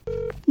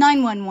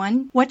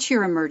911, what's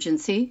your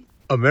emergency?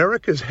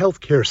 America's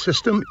healthcare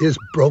system is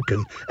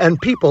broken,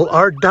 and people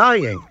are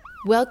dying.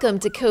 Welcome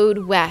to Code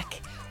WACK,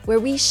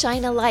 where we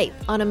shine a light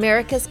on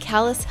America's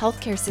callous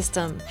healthcare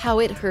system, how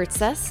it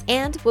hurts us,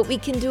 and what we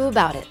can do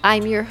about it.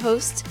 I'm your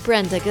host,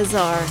 Brenda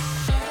Gazar.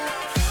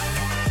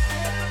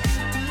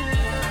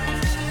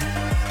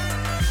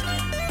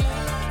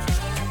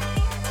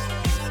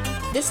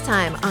 This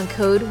time on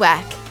Code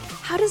WACK,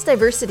 how does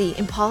diversity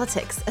in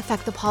politics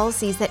affect the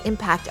policies that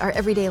impact our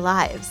everyday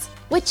lives?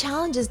 What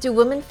challenges do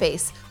women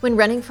face when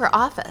running for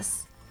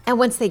office? And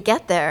once they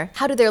get there,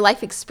 how do their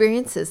life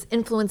experiences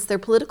influence their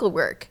political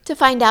work? To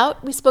find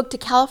out, we spoke to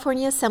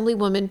California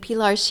Assemblywoman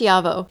Pilar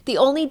Schiavo, the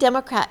only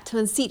Democrat to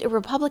unseat a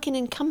Republican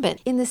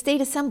incumbent in the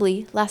state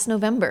assembly last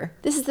November.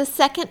 This is the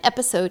second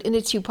episode in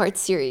a two-part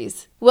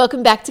series.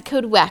 Welcome back to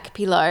Code WACK,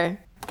 Pilar.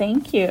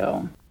 Thank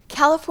you.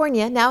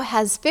 California now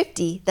has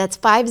 50, that's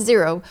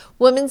 50,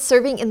 women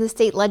serving in the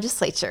state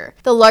legislature,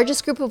 the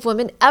largest group of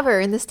women ever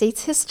in the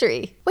state's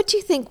history. What do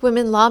you think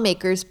women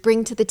lawmakers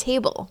bring to the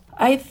table?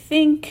 I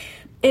think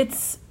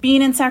it's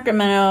being in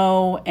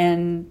Sacramento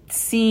and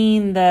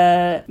seeing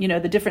the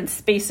different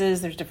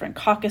spaces, there's different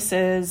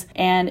caucuses,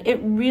 and it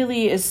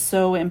really is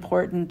so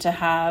important to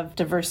have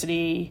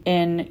diversity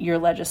in your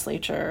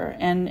legislature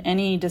and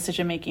any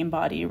decision-making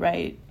body,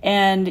 right?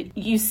 And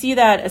you see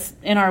that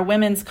in our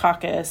women's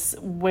caucus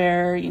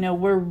where,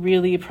 we're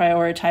really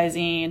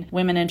prioritizing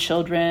women and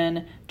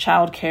children.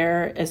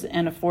 Childcare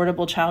and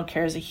affordable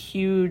childcare is a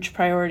huge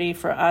priority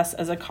for us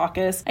as a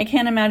caucus. I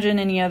can't imagine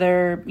any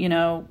other,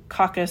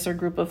 caucus or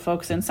group of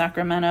folks in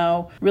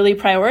Sacramento really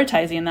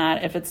prioritizing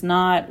that if it's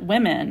not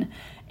women.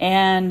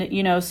 And,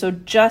 so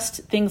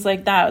just things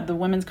like that. The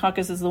Women's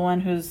Caucus is the one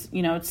who's,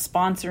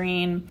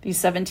 sponsoring these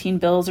 17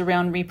 bills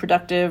around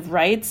reproductive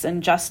rights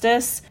and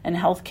justice and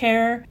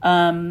healthcare.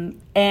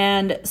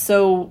 And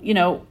so,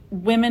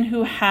 women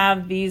who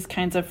have these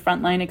kinds of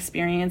frontline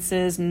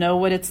experiences know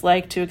what it's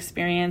like to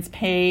experience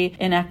pay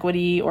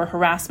inequity or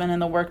harassment in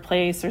the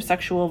workplace or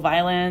sexual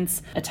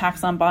violence,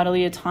 attacks on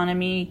bodily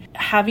autonomy.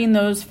 Having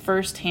those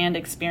firsthand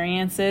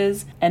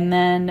experiences and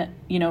then,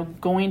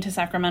 going to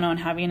Sacramento and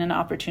having an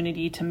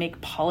opportunity to make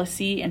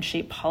policy and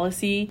shape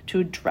policy to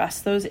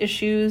address those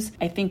issues,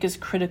 I think is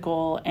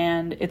critical.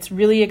 And it's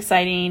really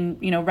exciting.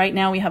 Right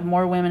now we have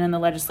more women in the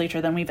legislature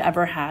than we've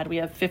ever had. We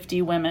have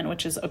 50 women,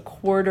 which is a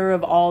quarter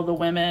of all the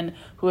women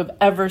who have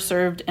ever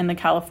served in the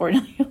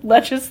California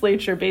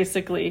legislature,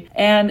 basically.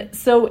 And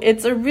so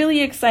it's a really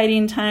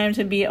exciting time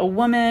to be a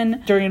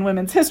woman during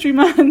Women's History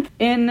Month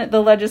in the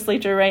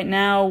legislature right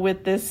now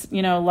with this,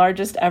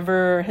 largest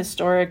ever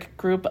historic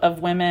group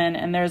of women.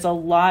 And there's a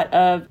lot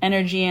of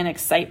energy and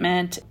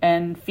excitement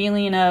and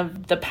feeling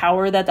of the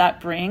power that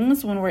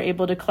brings when we're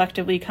able to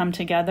collectively come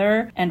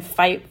together and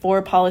fight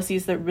for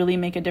policies that really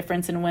make a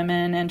difference in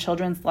women and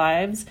children's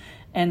lives.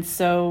 And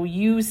so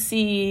you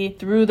see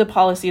through the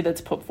policy that's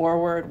put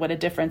forward what a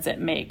difference it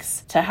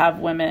makes to have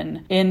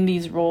women in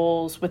these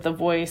roles with a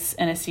voice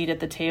and a seat at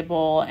the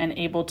table and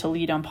able to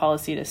lead on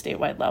policy at a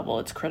statewide level.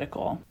 It's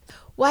critical.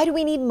 Why do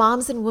we need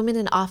moms and women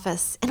in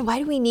office? And why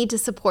do we need to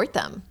support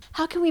them?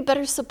 How can we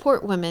better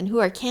support women who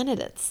are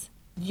candidates?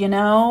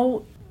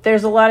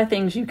 There's a lot of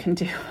things you can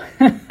do.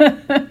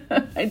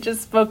 I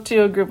just spoke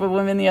to a group of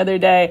women the other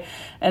day,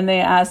 and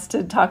they asked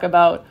to talk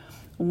about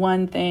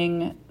one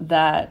thing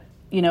that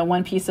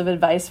one piece of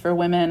advice for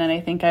women, and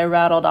I think I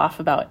rattled off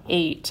about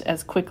 8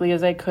 as quickly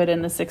as I could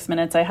in the 6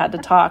 minutes I had to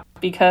talk,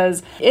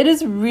 because it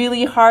is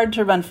really hard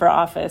to run for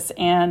office.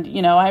 And,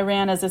 I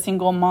ran as a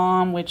single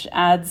mom, which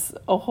adds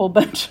a whole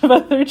bunch of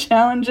other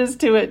challenges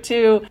to it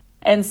too.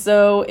 And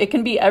so it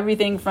can be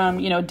everything from,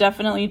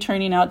 definitely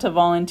turning out to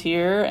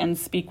volunteer and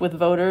speak with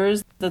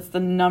voters. That's the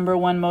number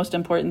one most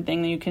important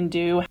thing that you can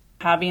do.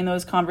 Having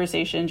those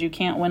conversations. You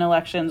can't win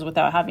elections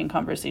without having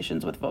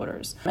conversations with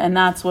voters. And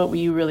that's what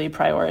we really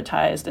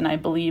prioritized. And I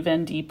believe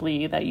in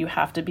deeply that you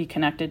have to be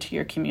connected to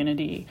your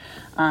community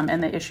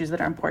and the issues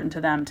that are important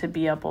to them to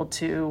be able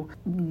to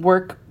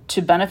work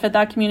to benefit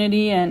that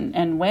community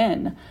and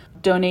win.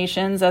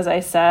 Donations, as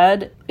I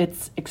said,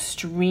 it's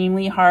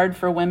extremely hard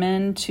for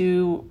women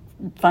to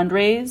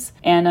fundraise.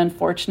 And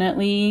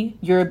unfortunately,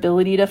 your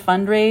ability to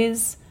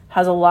fundraise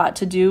has a lot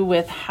to do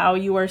with how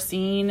you are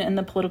seen in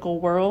the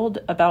political world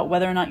about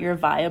whether or not you're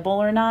viable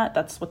or not.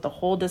 That's what the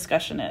whole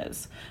discussion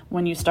is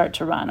when you start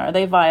to run. Are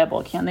they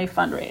viable? Can they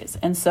fundraise?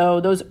 And so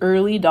those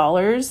early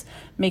dollars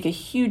make a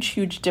huge,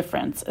 huge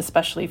difference,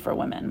 especially for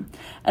women.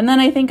 And then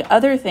I think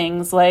other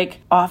things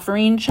like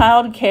offering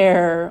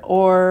childcare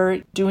or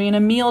doing a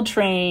meal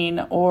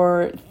train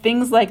or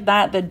things like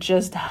that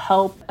just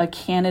help a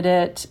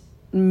candidate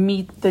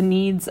meet the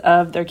needs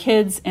of their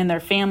kids and their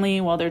family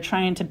while they're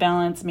trying to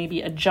balance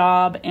maybe a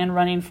job and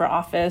running for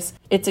office.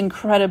 It's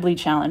incredibly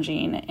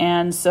challenging.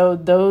 And so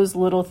those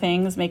little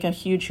things make a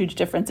huge, huge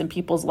difference in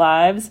people's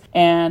lives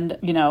and,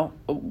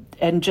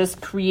 and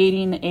just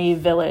creating a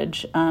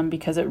village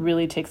because it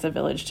really takes a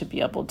village to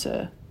be able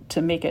to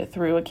make it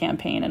through a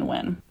campaign and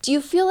win. Do you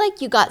feel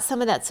like you got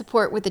some of that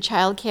support with the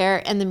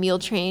childcare and the meal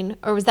train,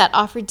 or was that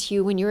offered to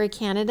you when you were a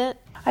candidate?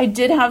 I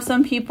did have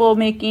some people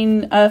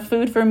making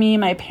food for me.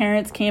 My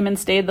parents came and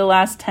stayed the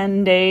last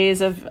 10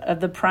 days of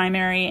the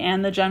primary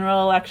and the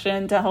general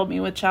election to help me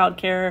with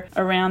childcare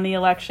around the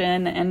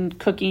election and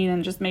cooking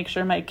and just make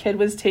sure my kid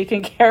was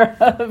taken care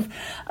of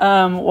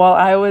while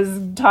I was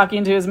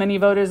talking to as many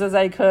voters as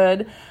I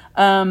could.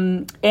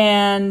 And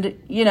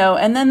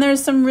then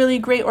there's some really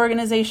great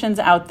organizations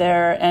out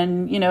there.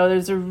 And,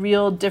 there's a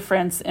real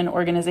difference in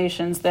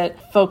organizations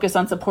that focus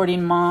on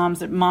supporting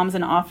moms. Moms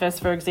in Office,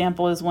 for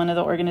example, is one of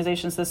the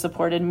organizations that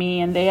supported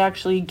me. And they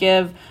actually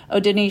give a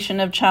donation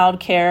of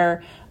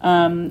childcare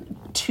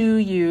to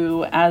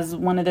you as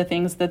one of the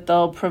things that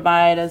they'll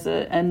provide as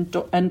an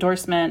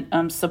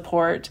endorsement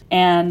support.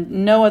 And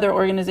no other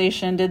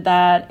organization did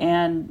that.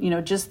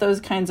 And, just those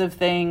kinds of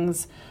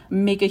things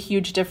make a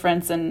huge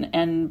difference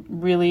and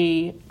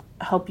really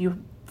help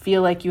you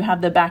feel like you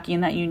have the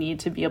backing that you need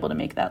to be able to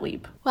make that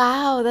leap.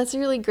 Wow, that's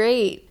really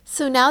great.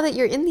 So now that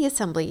you're in the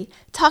Assembly,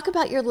 talk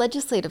about your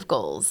legislative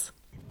goals.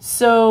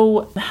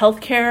 So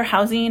healthcare,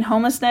 housing,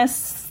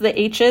 homelessness, the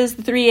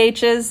three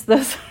H's,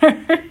 those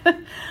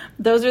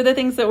are the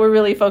things that we're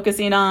really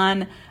focusing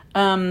on.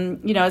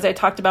 As I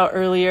talked about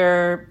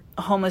earlier,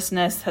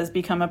 homelessness has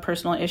become a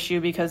personal issue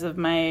because of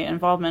my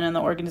involvement in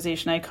the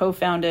organization I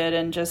co-founded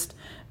and just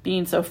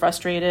being so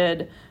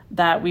frustrated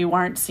that we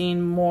weren't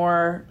seeing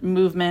more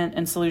movement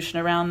and solution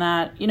around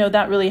that.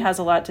 That really has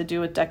a lot to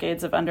do with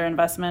decades of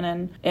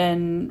underinvestment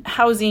in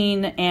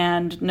housing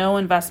and no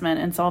investment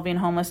in solving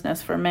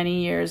homelessness for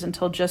many years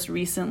until just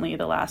recently,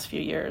 the last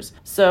few years.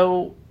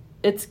 So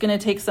it's going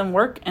to take some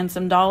work and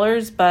some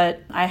dollars,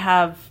 but I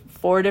have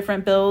 4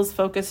 different bills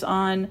focused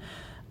on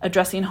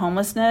addressing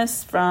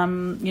homelessness,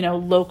 from,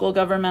 local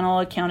governmental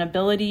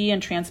accountability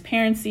and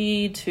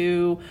transparency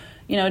to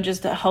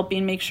just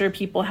helping make sure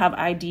people have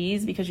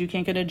IDs, because you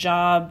can't get a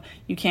job,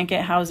 you can't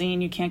get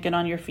housing, you can't get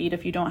on your feet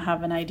if you don't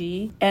have an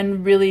ID,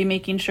 and really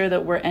making sure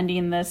that we're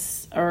ending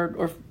this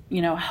or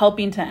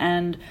helping to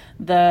end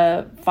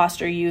the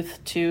foster youth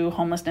to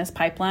homelessness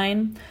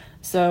pipeline.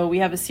 So we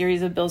have a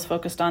series of bills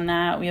focused on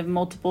that. We have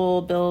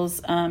multiple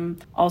bills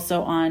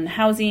also on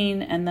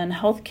housing and then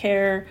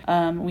healthcare.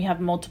 We have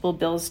multiple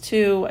bills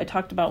too. I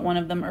talked about one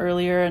of them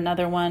earlier.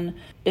 Another one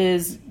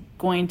is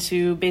going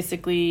to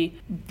basically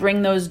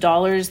bring those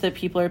dollars that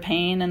people are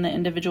paying and the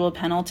individual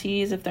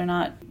penalties if they're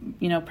not,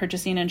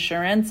 purchasing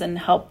insurance, and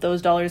help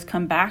those dollars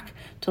come back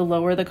to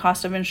lower the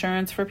cost of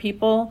insurance for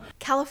people.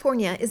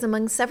 California is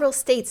among several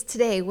states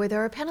today where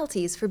there are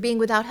penalties for being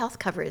without health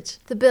coverage.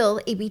 The bill,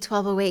 AB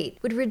 1208,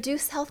 would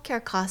reduce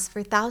healthcare costs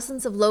for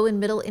thousands of low and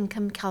middle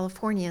income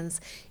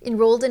Californians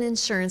enrolled in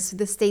insurance through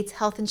the state's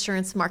health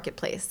insurance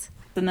marketplace.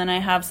 And then I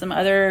have some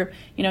other,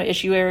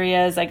 issue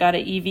areas. I got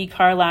an EV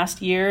car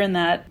last year, and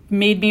that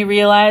made me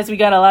realize we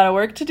got a lot of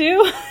work to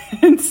do.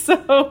 And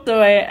so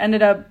I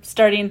ended up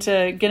starting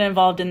to get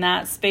involved in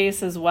that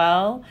space as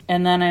well.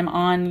 And then I'm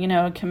on,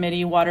 a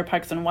committee, Water,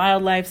 Parks, and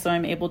Wildlife, so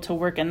I'm able to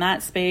work in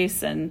that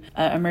space and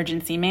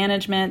emergency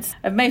management.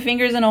 I have my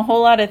fingers in a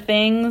whole lot of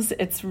things.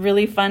 It's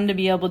really fun to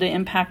be able to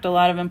impact a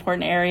lot of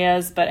important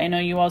areas, but I know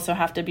you also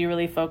have to be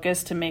really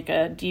focused to make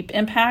a deep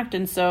impact.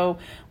 And so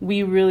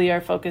we really are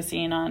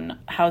focusing on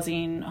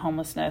housing,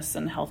 homelessness,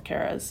 and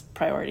healthcare as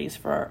priorities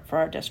for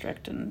our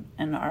district and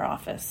our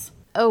office.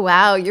 Oh,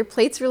 wow. Your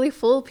plate's really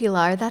full,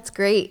 Pilar. That's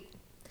great.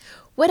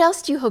 What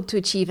else do you hope to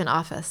achieve in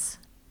office?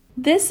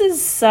 This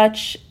is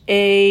such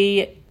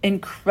an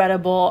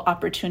incredible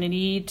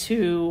opportunity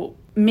to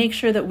make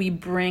sure that we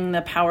bring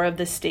the power of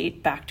the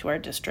state back to our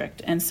district.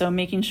 And so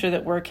making sure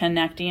that we're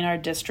connecting our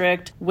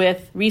district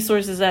with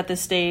resources at the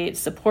state,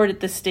 support at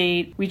the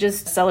state. We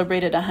just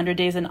celebrated 100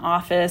 days in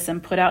office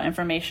and put out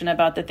information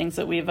about the things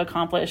that we've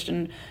accomplished.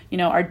 And,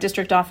 our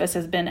district office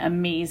has been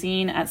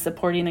amazing at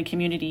supporting the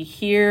community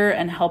here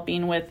and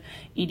helping with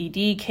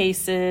EDD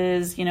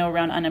cases,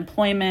 around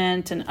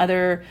unemployment and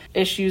other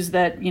issues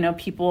that,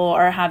 people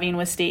are having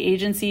with state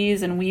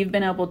agencies. And we've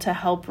been able to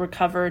help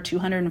recover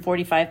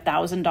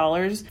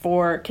 $245,000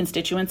 for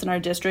constituents in our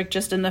district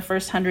just in the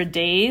first 100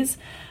 days.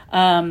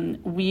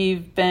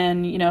 We've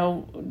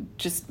been,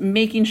 just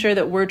making sure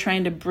that we're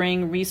trying to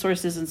bring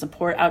resources and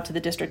support out to the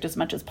district as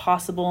much as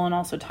possible, and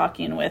also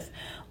talking with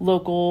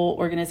local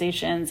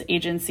organizations,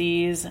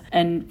 agencies,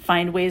 and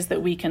find ways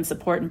that we can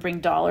support and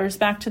bring dollars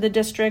back to the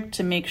district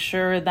to make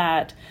sure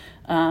that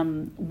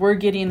we're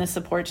getting the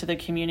support to the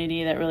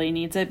community that really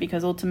needs it,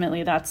 because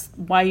ultimately that's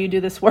why you do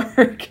this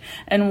work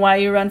and why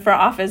you run for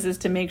office, is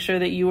to make sure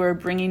that you are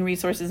bringing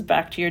resources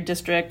back to your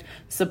district,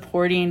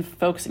 supporting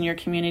folks in your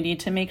community,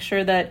 to make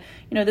sure that,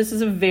 this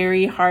is a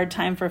very hard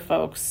time for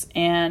folks,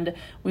 and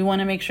we want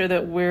to make sure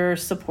that we're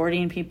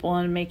supporting people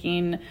and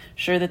making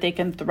sure that they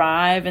can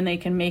thrive and they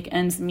can make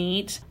ends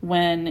meet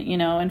when,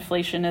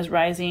 inflation is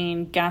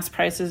rising. Gas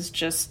prices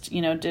just,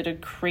 did a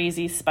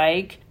crazy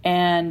spike.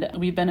 And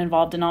we've been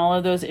involved in all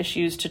of those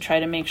issues to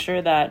try to make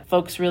sure that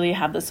folks really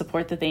have the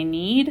support that they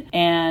need.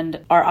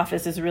 And our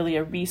office is really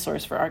a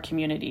resource for our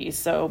community.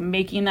 So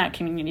making that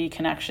community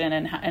connection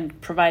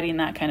and providing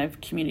that kind of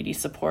community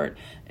support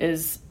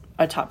is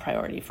a top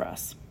priority for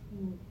us.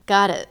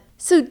 Got it.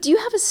 So do you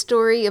have a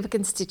story of a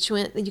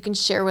constituent that you can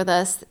share with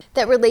us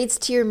that relates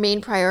to your main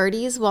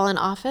priorities while in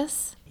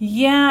office?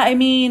 Yeah, I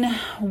mean,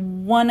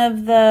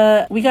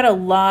 we got a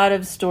lot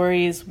of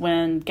stories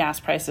when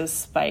gas prices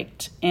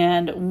spiked.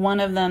 And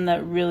one of them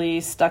that really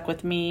stuck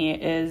with me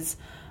is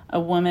a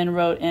woman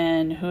wrote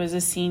in who is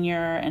a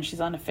senior and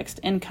she's on a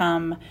fixed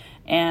income.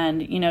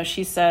 And,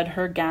 she said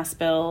her gas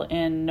bill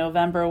in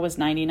November was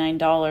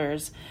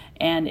 $99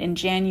 and in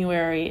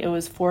January it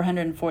was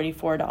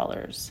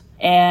 $444.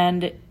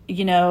 And,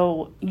 you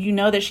know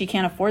that she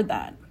can't afford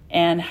that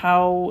and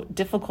how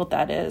difficult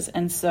that is.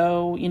 And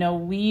so,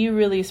 we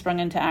really sprung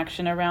into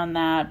action around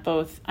that.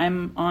 Both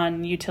I'm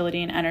on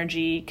Utility and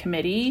Energy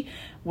Committee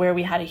where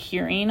we had a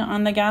hearing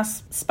on the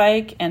gas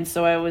spike. And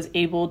so I was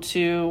able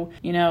to,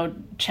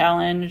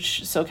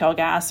 challenge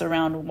SoCalGas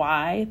around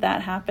why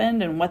that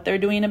happened and what they're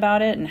doing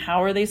about it and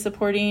how are they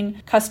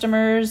supporting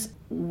customers.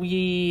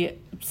 We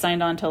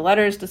signed on to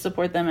letters to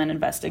support them, an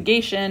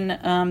investigation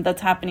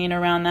that's happening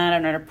around that,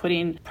 and are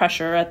putting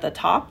pressure at the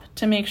top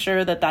to make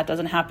sure that that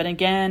doesn't happen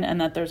again,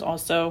 and that there's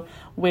also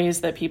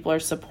ways that people are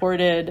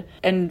supported.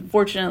 And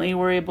fortunately,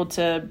 we're able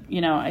to,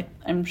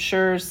 I'm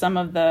sure some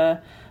of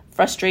the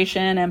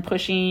frustration and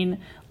pushing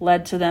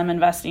led to them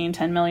investing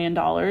 $10 million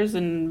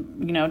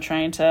and,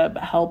 trying to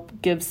help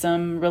give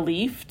some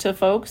relief to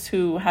folks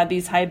who had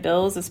these high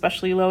bills,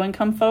 especially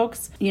low-income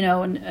folks,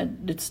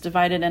 and it's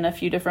divided in a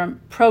few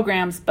different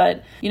programs.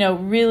 But,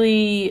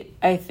 really,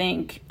 I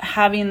think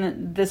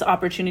having this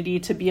opportunity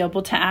to be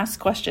able to ask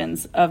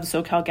questions of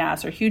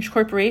SoCalGas or huge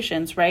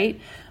corporations, right,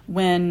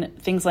 when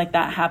things like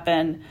that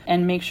happen,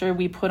 and make sure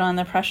we put on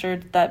the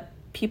pressure that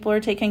people are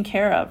taken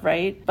care of,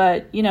 right?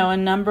 But, a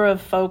number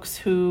of folks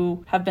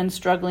who have been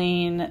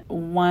struggling.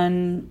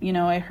 One,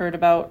 I heard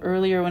about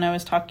earlier when I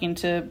was talking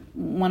to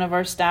one of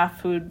our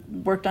staff who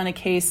worked on a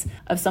case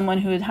of someone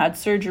who had had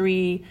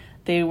surgery.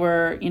 They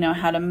were,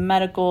 had a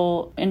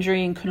medical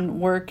injury and couldn't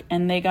work,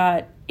 and they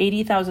got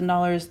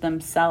 $80,000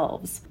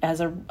 themselves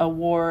as a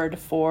award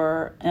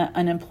for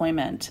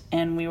unemployment.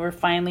 And we were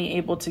finally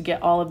able to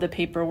get all of the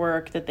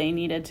paperwork that they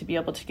needed to be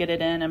able to get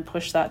it in and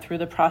push that through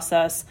the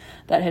process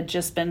that had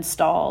just been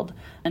stalled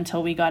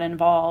until we got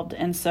involved.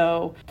 And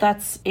so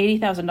that's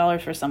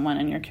 $80,000 for someone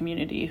in your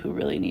community who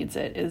really needs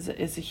it is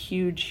a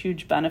huge,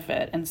 huge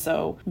benefit. And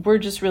so we're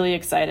just really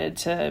excited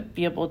to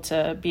be able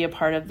to be a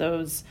part of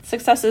those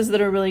successes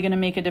that are really going to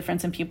make a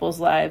difference in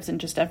people's lives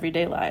and just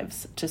everyday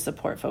lives to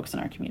support folks in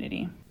our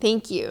community.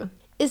 Thank you.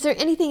 Is there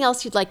anything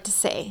else you'd like to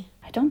say?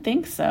 I don't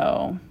think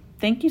so.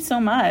 Thank you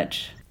so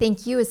much.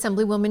 Thank you,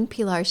 Assemblywoman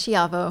Pilar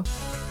Schiavo.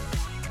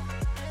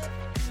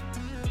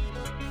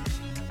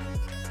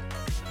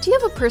 Do you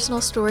have a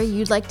personal story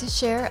you'd like to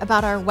share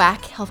about our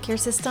WACK healthcare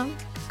system?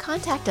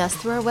 Contact us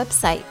through our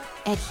website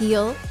at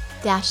heal-ca.org.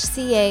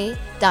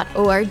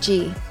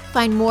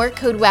 Find more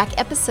Code WACK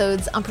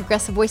episodes on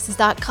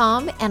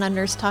progressivevoices.com and on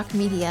Nurse Talk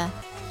Media.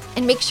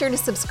 And make sure to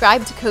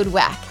subscribe to Code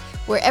WACK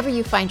wherever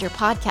you find your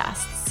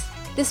podcasts.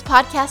 This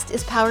podcast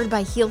is powered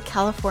by Heal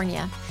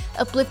California,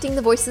 uplifting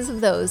the voices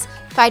of those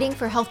fighting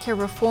for healthcare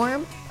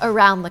reform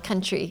around the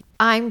country.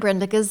 I'm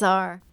Brenda Gazar.